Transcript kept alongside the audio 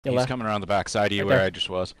Your He's left. coming around the back side of you Right where there. I just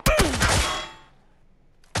was.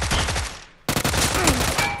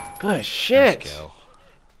 Good shit. Nice kill.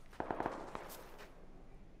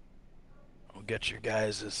 We'll get your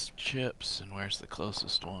guys' chips, and where's the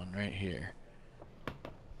closest one? Right here.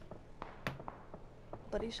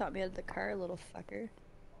 Buddy shot me out of the car, little fucker.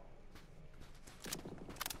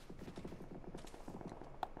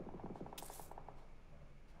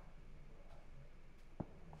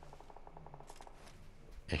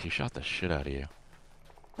 Yeah, he shot the shit out of you.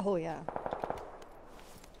 Oh yeah.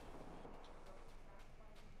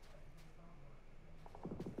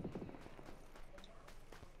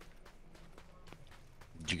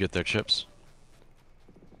 Did you get their chips?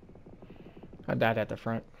 I died at the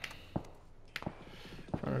front.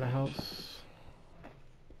 Front of the house.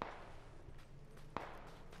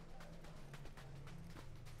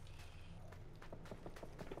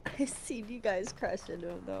 I seen you guys crash into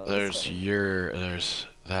him though. There's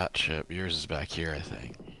that chip. Yours is back here, I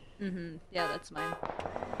think. Mm-hmm. Yeah, that's mine.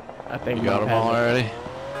 I think You got Mom them all has it. already?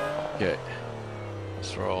 Okay.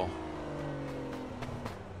 Let's roll.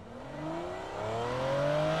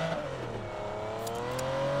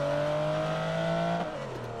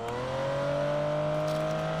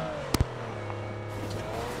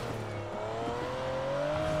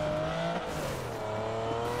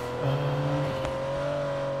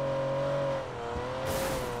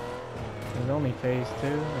 There's only phase 2.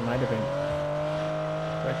 It might have been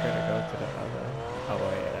quicker to go to the other. Oh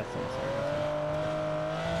yeah, that's in service.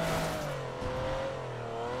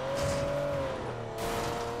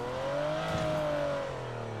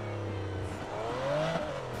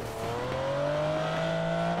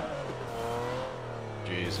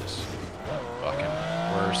 Jesus. Fucking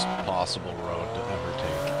worst possible road to ever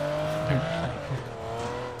take.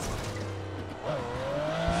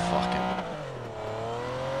 Fucking.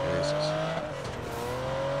 Jesus.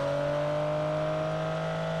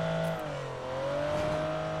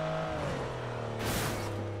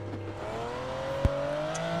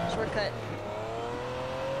 Shortcut.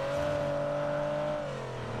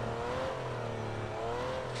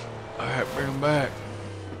 Alright, bring him back.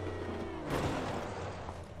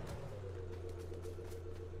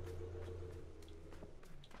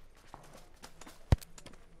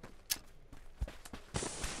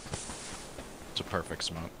 It's a perfect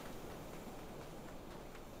smoke.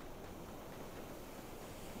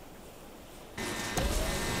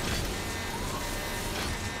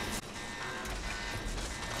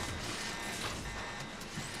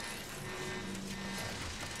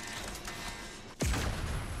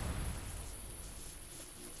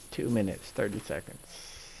 Two minutes, 30 seconds.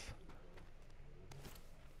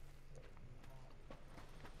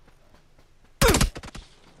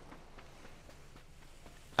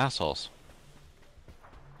 Assholes.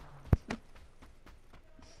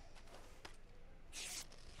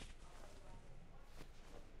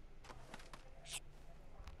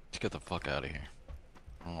 Let's get the fuck out of here.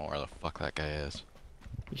 I don't know where the fuck that guy is.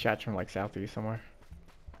 He shot you from like southeast somewhere.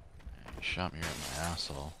 He shot me right in my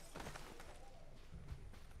asshole.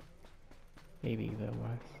 Maybe the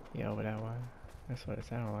west. Yeah, over that way. That's what it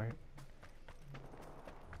sounded like.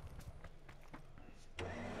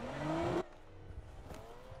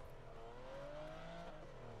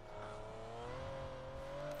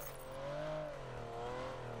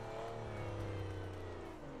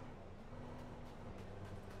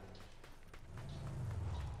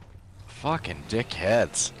 Fucking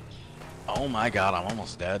dickheads. Oh my god, I'm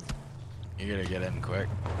almost dead. You gotta get in quick.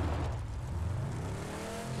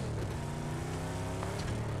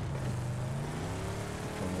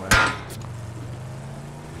 From west.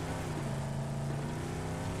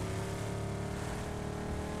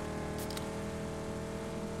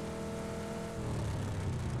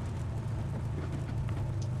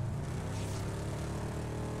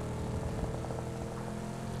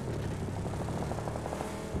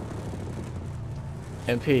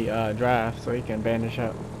 MP, drive so he can bandage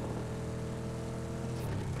up.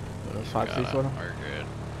 Swap seats with him. We're good.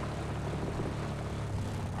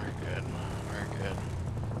 We're good. We're good.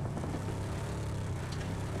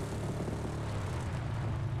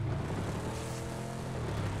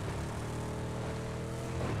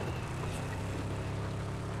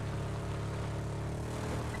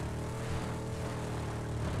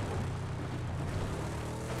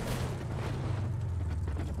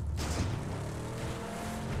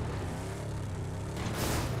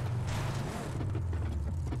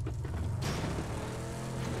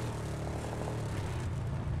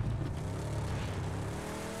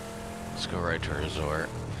 Let's go right to resort.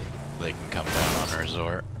 They can come down on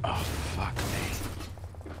resort. Oh, fuck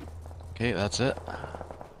me. Okay, that's it.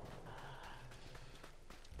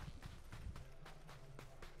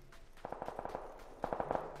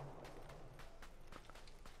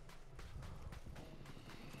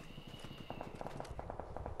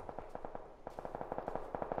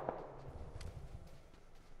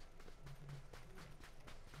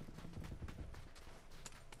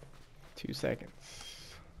 2 seconds.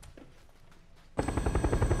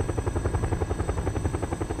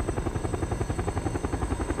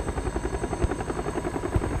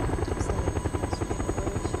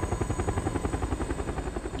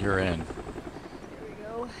 You're in. There we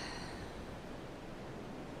go.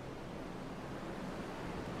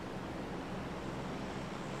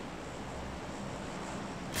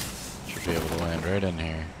 Should be able to land right in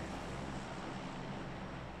here.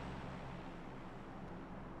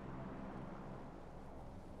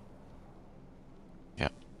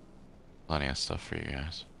 Yep. Plenty of stuff for you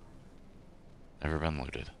guys. Never been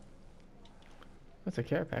looted. What's a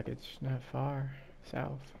care package? Not far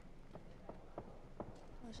south.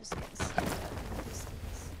 I was just getting stuff out of these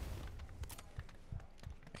things.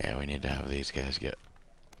 Yeah, we need to have these guys get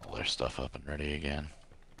all their stuff up and ready again.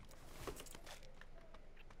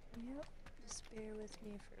 Yep. Just bear with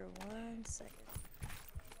me for 1 second.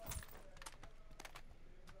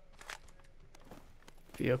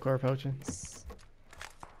 Field core poaching? Yes.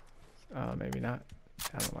 Maybe not.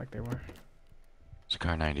 Sounded like they were. There's a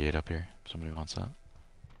car 98 up here. Somebody wants that?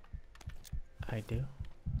 I do.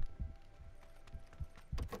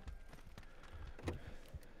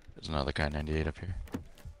 There's another car 98 up here.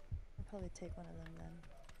 I'll probably take one of them then.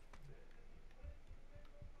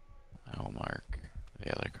 I will mark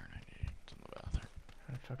the other car 98. It's in the bathroom.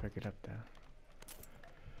 How the fuck I get up there?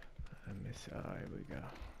 I miss. Oh, here we go.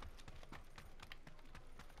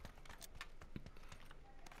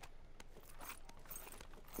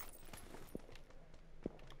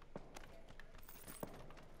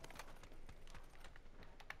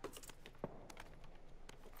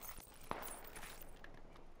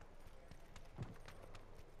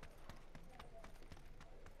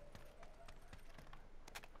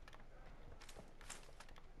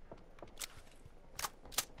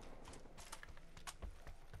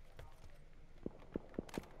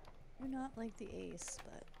 You're not like the ace,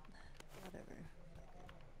 but whatever.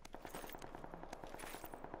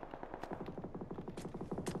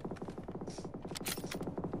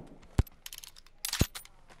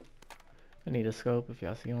 I need a scope if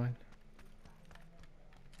y'all see one.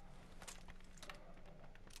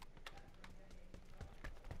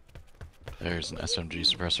 There's an SMG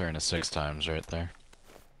suppressor and a 6x right there.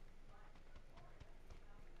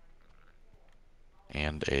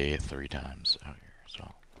 And a 3x out here as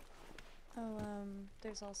well. Oh,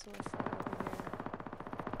 there's also a 4 over here.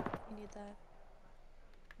 You need that?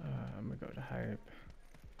 I'm gonna go to hype.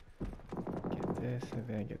 Get this and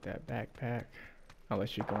then get that backpack.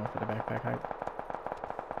 Unless you're going for the backpack hype.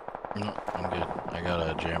 No, I'm good. I got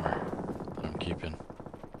a jammer that I'm keeping.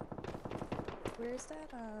 Where's that,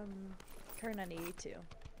 car 98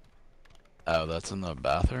 Oh, that's in the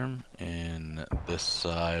bathroom in this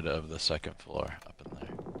side of the second floor, up in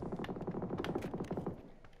there.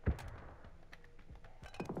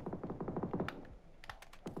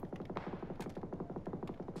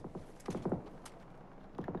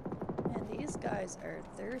 Man, these guys are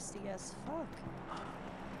thirsty as fuck.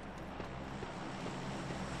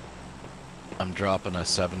 I'm dropping a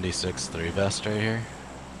 76 3 vest right here.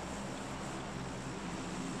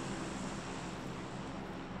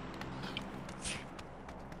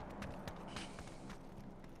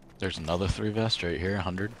 There's another 3 vest right here,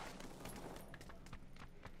 100.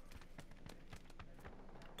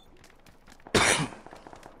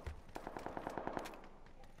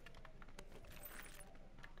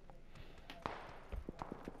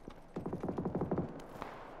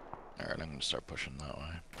 Alright, I'm gonna start pushing that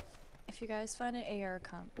way. If you guys find an AR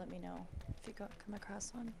comp, let me know. If you come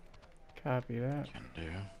across one. Copy that. Can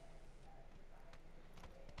do.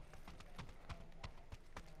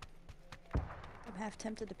 I'm half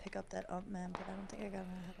tempted to pick up that ump man, but I don't think I got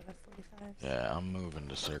enough 45s. Yeah, I'm moving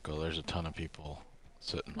to circle. There's a ton of people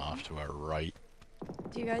sitting off to our right.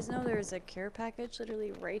 Do you guys know there's a care package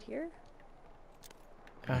literally right here?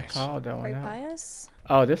 I Nice. called that one Right out. by us?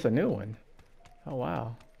 Oh, this a new one. Oh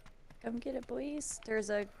wow. Come get it, boys. There's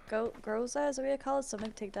a Groza, is what we call it.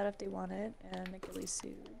 Someone take that if they want it, and a ghillie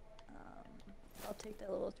suit. I'll take that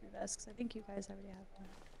level 3 vest, because I think you guys already have one.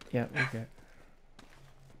 Yeah, we good.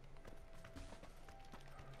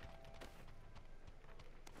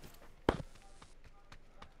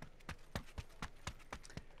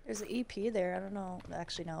 There's an EP there. I don't know.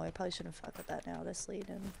 Actually, no. I probably shouldn't fuck with that now. This lead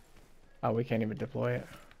in. Oh, we can't even deploy it.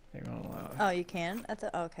 They won't allow it. Oh, you can?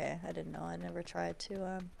 Okay, I didn't know. I never tried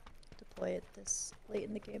to deploy it this late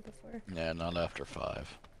in the game before. Yeah, not after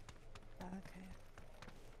 5. Okay.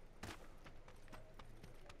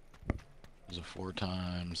 There's a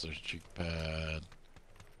 4x, there's a cheek pad.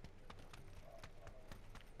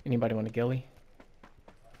 Anybody want a ghillie?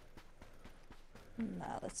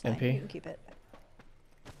 Nah, that's fine. MP? You can keep it.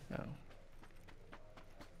 No.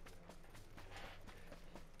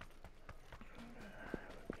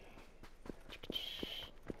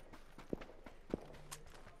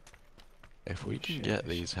 If we can Shit, get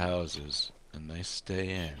this these shit. houses and they stay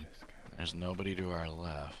in, there's nobody to our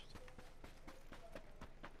left.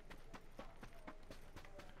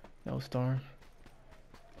 No storm.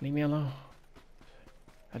 Leave me alone.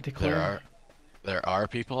 I declare. There are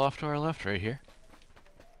people off to our left, right here.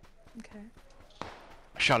 Okay.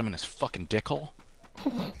 I shot him in his fucking dick hole.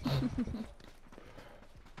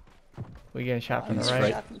 We getting shot from I'm the getting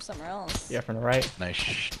right. shot from somewhere else. Yeah, from the right. Nice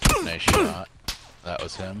shot. That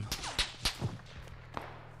was him.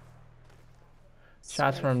 Shots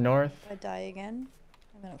Swear to from fuck, north. If I die again,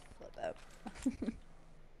 I'm gonna flip out.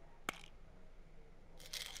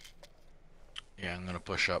 Yeah, I'm gonna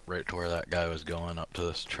push up right to where that guy was going, up to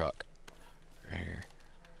this truck. Right here.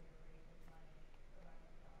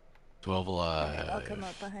 12 alive. Alright, I'll come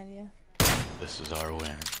up behind you. This is our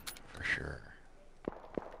win, for sure.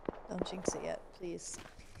 Don't jinx it yet, please.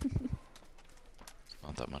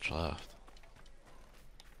 Not that much left.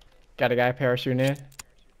 Got a guy parachuting in.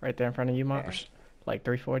 Right there in front of you, Mark. Where? Like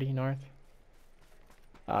 340 north.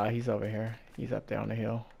 He's over here. He's up there on the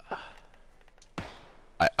hill.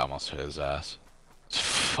 I almost hit his ass. It's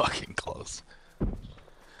fucking close.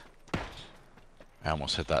 I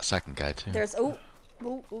almost hit that second guy too. There's oh,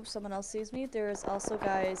 someone else sees me. There's also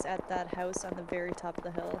guys at that house on the very top of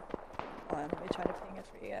the hill. Hold on, let me try to ping it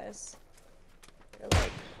for you guys. They're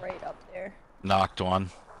like right up there. Knocked one.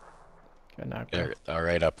 Got knocked They're, out.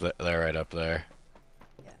 right up there. They're right up there.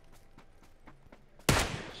 Yeah.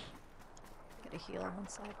 Gotta heal 1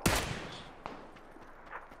 sec.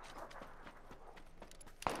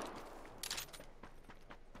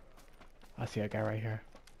 I see a guy right here.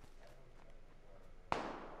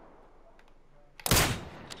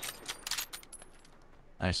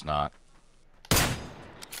 Nice knock.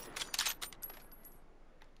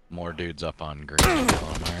 More dudes up on green.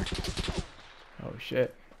 Yellow mark. Oh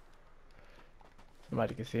shit.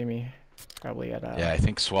 Somebody can see me. Probably at Yeah, I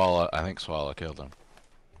think Swallow killed him.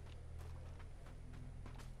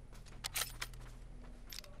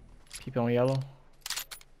 people on yellow.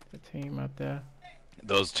 The team up there.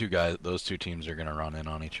 Those two teams are gonna run in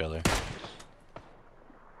on each other.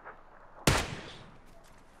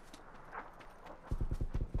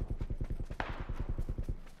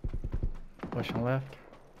 Push on left.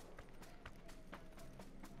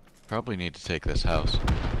 Probably need to take this house.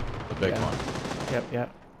 The big Yeah. one. Yep,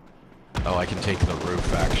 yep. Oh, I can take the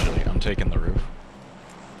roof actually. I'm taking the roof.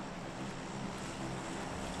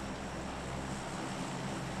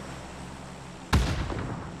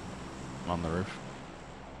 I'm on the roof.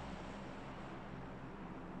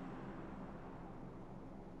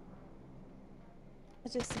 I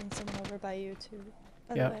just seen someone over by you too,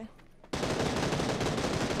 by Yep. the way. I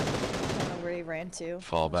don't know where he ran to.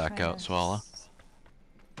 Fall I was back trying out, to Swallow.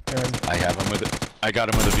 Turn. I have him with it. I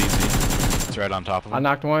got him with a VZ. It's right on top of him. I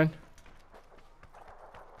knocked one.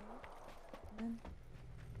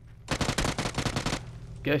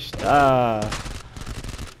 Good stuff.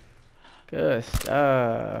 Good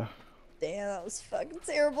stuff. Damn, that was fucking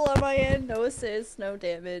terrible on my end. No assists, no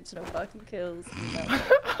damage, no fucking kills. No.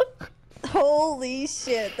 Holy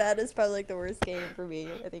shit, that is probably like the worst game for me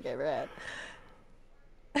I think I ever had.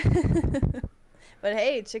 But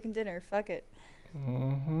hey, chicken dinner, fuck it.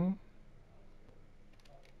 Mm-hmm.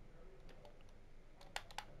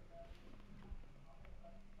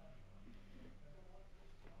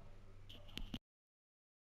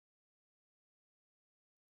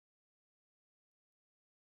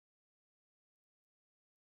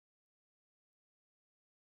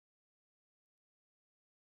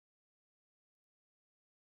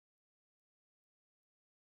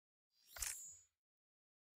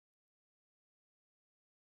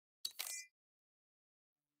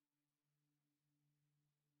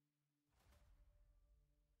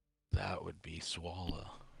 That would be Swallow.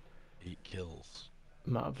 8 kills.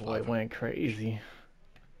 My boy went crazy.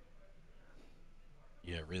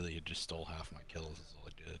 Yeah, really, you just stole half my kills is all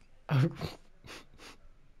I did.